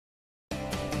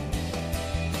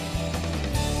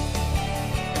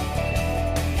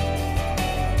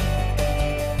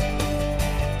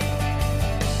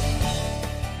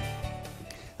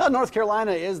North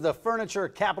Carolina is the furniture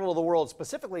capital of the world,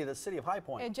 specifically the city of High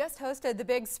Point. It just hosted the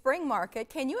big spring market.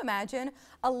 Can you imagine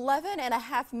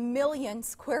 11.5 million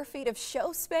square feet of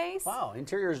show space? Wow,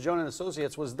 Interior's Joan and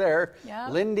Associates was there. Yeah.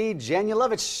 Lindy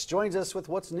Janulovich joins us with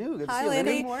what's new. Good to see you,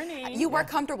 Lindy. Good morning. You wear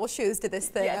comfortable shoes to this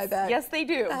thing, yes. I bet. Yes, they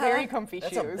do. Very comfy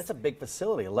shoes. That's a big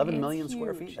facility, 11 million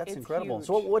square feet. That's incredible. Huge.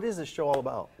 So what is this show all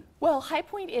about? Well, High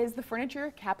Point is the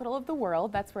furniture capital of the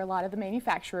world. That's where a lot of the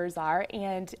manufacturers are,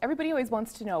 and everybody always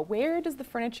wants to know, where does the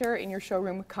furniture in your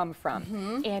showroom come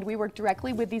from? And we work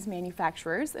directly with these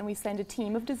manufacturers, and we send a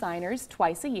team of designers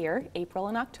twice a year, April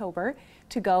and October,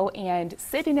 to go and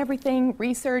sit in everything,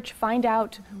 research, find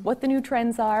out what the new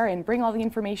trends are, and bring all the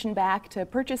information back to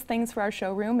purchase things for our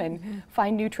showroom and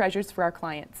find new treasures for our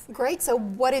clients. Great. So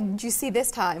what did you see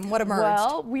this time? What emerged?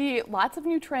 Well, lots of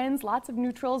new trends, lots of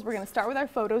neutrals. We're going to start with our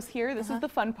photos here. This is the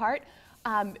fun part.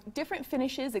 Different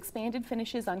finishes, expanded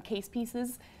finishes on case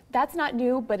pieces. That's not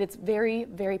new, but it's very,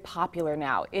 very popular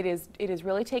now. It is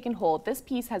really taken hold. This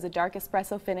piece has a dark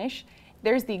espresso finish.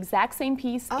 There's the exact same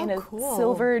piece in a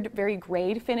silvered, very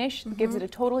grayed finish. Gives it a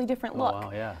totally different look.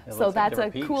 Wow, yeah. So that's a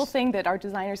cool thing that our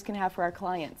designers can have for our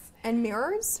clients. And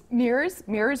mirrors?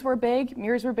 Mirrors were big.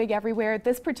 Mirrors were big everywhere.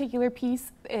 This particular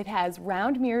piece, it has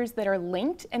round mirrors that are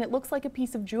linked, and it looks like a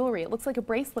piece of jewelry. It looks like a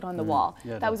bracelet on the wall.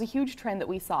 Yeah, that was a huge trend that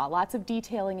we saw. Lots of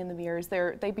detailing in the mirrors.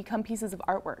 They become pieces of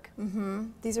artwork.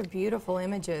 These are beautiful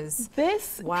images.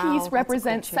 This piece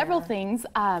represents several things.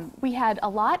 We had a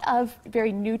lot of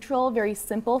very neutral, very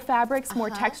simple fabrics, more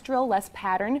textural, less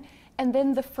pattern. And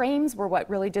then the frames were what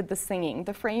really did the singing.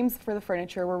 The frames for the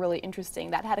furniture were really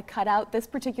interesting. That had a cutout. This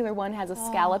particular one has a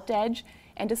scalloped edge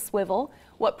and a swivel.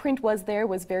 What print was there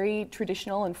was very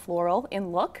traditional and floral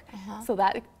in look, so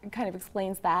that kind of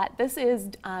explains that. This is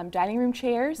dining room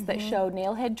chairs that show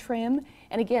nailhead trim,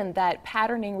 and again, that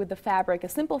patterning with the fabric, a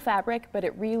simple fabric, but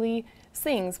it really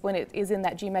sings when it is in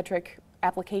that geometric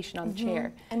application on the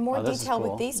chair. And more detail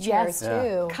with these chairs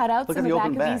too. Cutouts in the back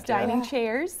of these dining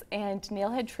chairs, and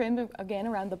nailhead trim again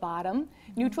around the bottom.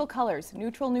 Neutral colors,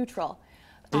 neutral.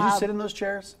 Did you sit in those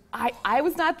chairs? I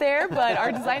was not there, but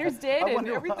our designers did. I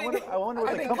wonder what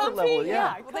the comfort level is.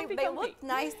 Yeah, well, they looked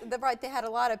nice. They had a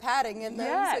lot of padding in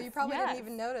them, so you probably didn't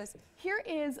even notice. Here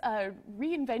is a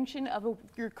reinvention of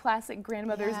your classic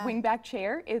grandmother's wingback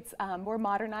chair. It's more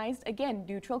modernized. Again,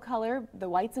 neutral color, the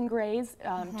whites and grays,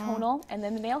 tonal, and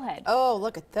then the nailhead. Oh,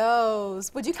 look at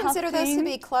those. Would you consider those to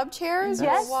be club chairs?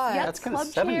 Yes, or what? That's kind of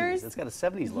 70s. It's got a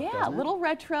 70s look, yeah, a little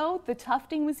retro. The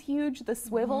tufting was huge. The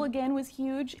swivel again was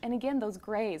huge. And again, those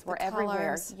grays were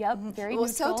everywhere. Yep, very neutral. Well,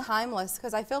 so timeless,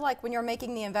 because I feel like when you're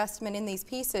making the investment in these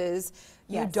pieces,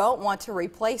 you don't want to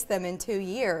replace them in 2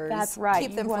 years. That's right.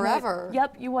 Keep them forever.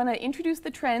 Yep, you want to introduce the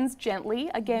trends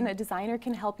gently. Again, a designer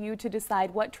can help you to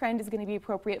decide what trend is going to be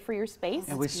appropriate for your space.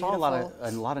 And we saw a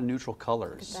lot of neutral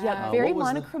colors. Yep, very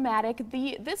monochromatic.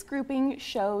 This grouping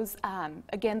shows,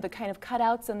 again, the kind of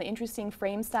cutouts and the interesting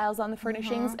frame styles on the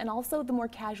furnishings, and also the more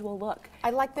casual look.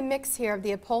 I like the mix here of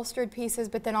the upholstered pieces,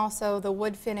 but then also the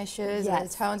wood finishes and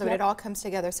the tones. I mean, it all comes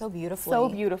together so beautifully. So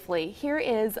beautifully. Here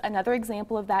is another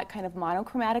example of that kind of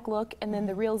monochromatic look, and then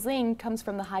the real zing comes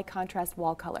from the high contrast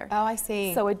wall color. Oh, I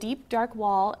see. So a deep dark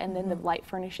wall, and then the light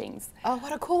furnishings. Oh,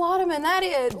 what a cool ottoman that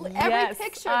is. Every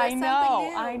picture, there's something new.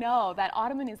 I know. That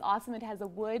ottoman is awesome. It has a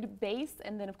wood base,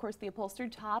 and then of course the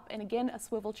upholstered top, and again a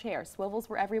swivel chair. Swivels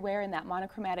were everywhere in that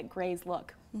monochromatic grays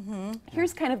look.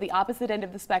 Here's kind of the opposite end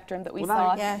of the spectrum that we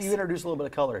saw. You introduced a little bit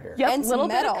of color here. Yep, a little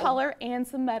bit of color and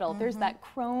some metal. There's that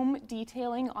chrome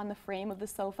detailing on the frame of the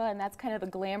sofa, and that's kind of the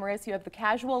glamorous. You have the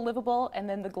casual, livable, and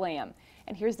then the glam.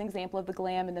 And here's an example of the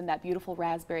glam, and then that beautiful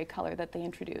raspberry color that they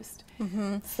introduced.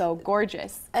 So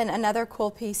gorgeous. And another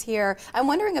cool piece here. I'm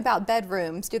wondering about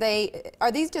bedrooms.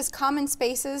 Are these just common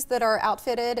spaces that are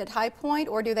outfitted at High Point,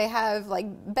 or do they have like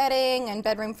bedding and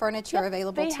bedroom furniture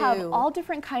available too? They have all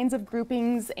different kinds of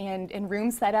groupings and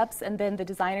room setups, and then the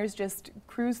designers just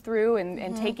cruise through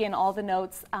and take in all the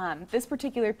notes. This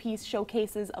particular piece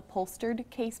showcases upholstered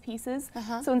case pieces.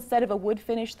 So instead of a wood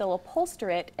finish, they'll upholster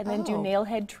it and then do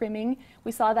nailhead trimming.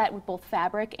 We saw that with both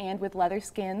fabric and with leather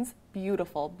skins.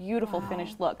 Beautiful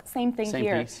finished look. Same thing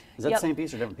here. Same piece? Is that the same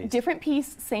piece or different piece? Different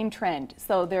piece, same trend.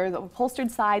 So there's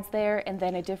upholstered sides there, and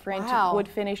then a different wood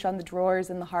finish on the drawers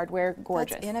and the hardware.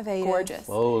 Gorgeous. That's innovative. Gorgeous.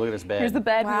 Whoa, look at this bed. Here's the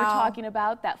bed we were talking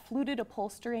about, that fluted upholstery.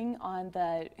 upholstering on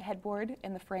the headboard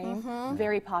and the frame,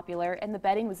 very popular. And the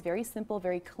bedding was very simple,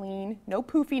 very clean, no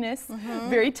poofiness,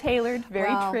 very tailored,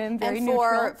 very trim, very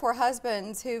neutral. And for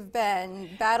husbands who've been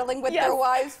battling with their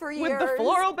wives for years. With the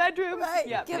floral bedroom. Right.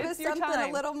 Yep, Give us something time.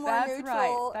 a little more That's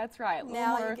neutral. That's right. A little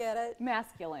Now more you get it.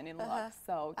 masculine in look.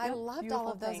 So I yep, loved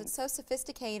all of those. things. It's so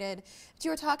sophisticated. But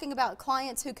you were talking about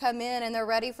clients who come in and they're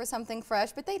ready for something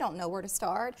fresh, but they don't know where to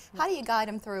start. How do you guide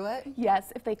them through it?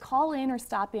 Yes, if they call in or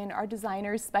stop in, our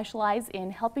designers specialize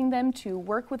in helping them to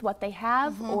work with what they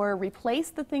have or replace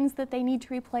the things that they need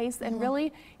to replace. And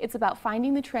really, it's about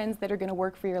finding the trends that are going to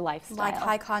work for your lifestyle. Like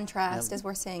high contrast, as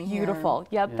we're seeing here. Beautiful.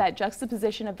 Yep, that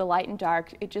juxtaposition of the light and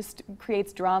dark, it just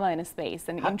creates drama in a space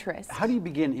and interest. How do you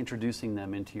begin introducing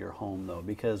them into your home, though?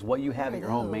 Because what you have at your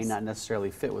home may not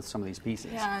necessarily fit with some of these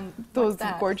pieces. Yeah, and Those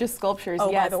gorgeous sculptures,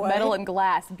 by yes, the way. metal and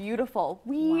glass, beautiful.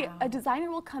 A designer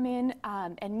will come in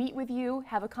and meet with you,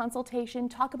 have a consultation,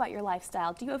 talk about your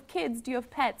lifestyle. Do you have kids? Do you have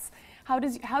pets? How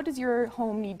does your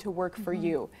home need to work for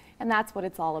you? And that's what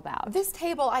it's all about. this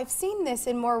table, I've seen this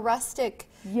in more rustic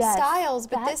styles,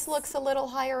 but this looks a little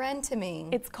higher end to me.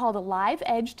 It's called a live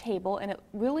edge table, and it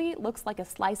really looks like a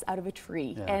slice out of a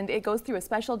tree. Yeah. And it goes through a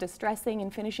special distressing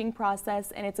and finishing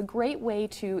process, and it's a great way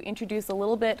to introduce a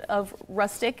little bit of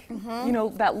rustic, you know,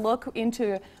 that look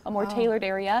into a more tailored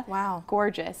area. Wow.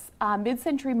 Gorgeous.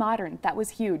 Mid-century modern, that was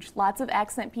huge. Lots of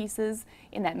accent pieces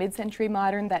in that mid-century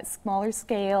modern, that smaller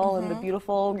scale, and the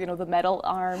beautiful, you know, the metal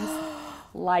arms.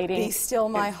 Lighting. Be still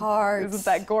my heart. Isn't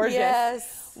that gorgeous?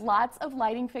 Yes. Lots of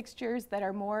lighting fixtures that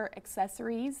are more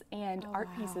accessories and art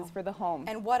pieces for the home.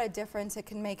 And what a difference it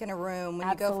can make in a room when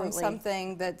you go from Absolutely.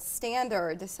 something that's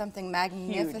standard to something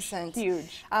magnificent.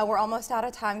 Huge. We're almost out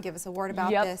of time. Give us a word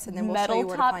about this, and then we'll metal show you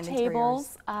where to top find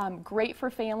tables, interiors. great for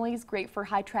families, great for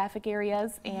high traffic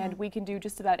areas, and we can do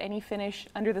just about any finish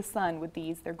under the sun with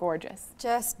these. They're gorgeous.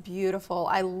 Just beautiful.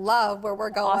 I love where we're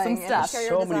going. Awesome in stuff. interior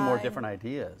So many more design. different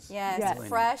ideas. Yes, Yes.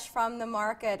 fresh from the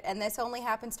market, and this only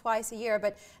happens twice a year,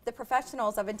 but the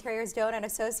professionals of Interiors Joan and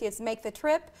Associates make the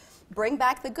trip, bring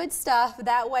back the good stuff.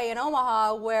 That way in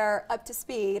Omaha, we're up to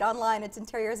speed. Online, it's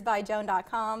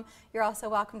interiorsbyjoan.com. You're also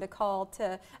welcome to call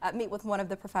to meet with one of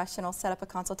the professionals, set up a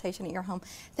consultation at your home.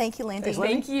 Thank you, Lindy.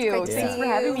 Thank you. Great to Thanks see for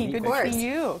having you. me. Good Of to course. see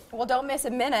you. Well, don't miss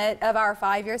a minute of our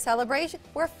 5-year celebration.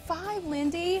 We're 5,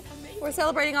 Lindy. Amazing. We're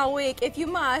celebrating all week. If you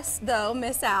must, though,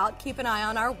 miss out, keep an eye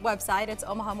on our website. It's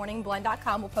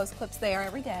omahamorningblend.com. We'll post clips there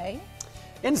every day.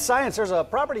 In science, there's a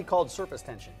property called surface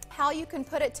tension. How you can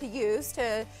put it to use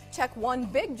to check one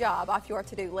big job off your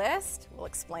to-do list. We'll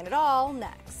explain it all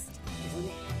next.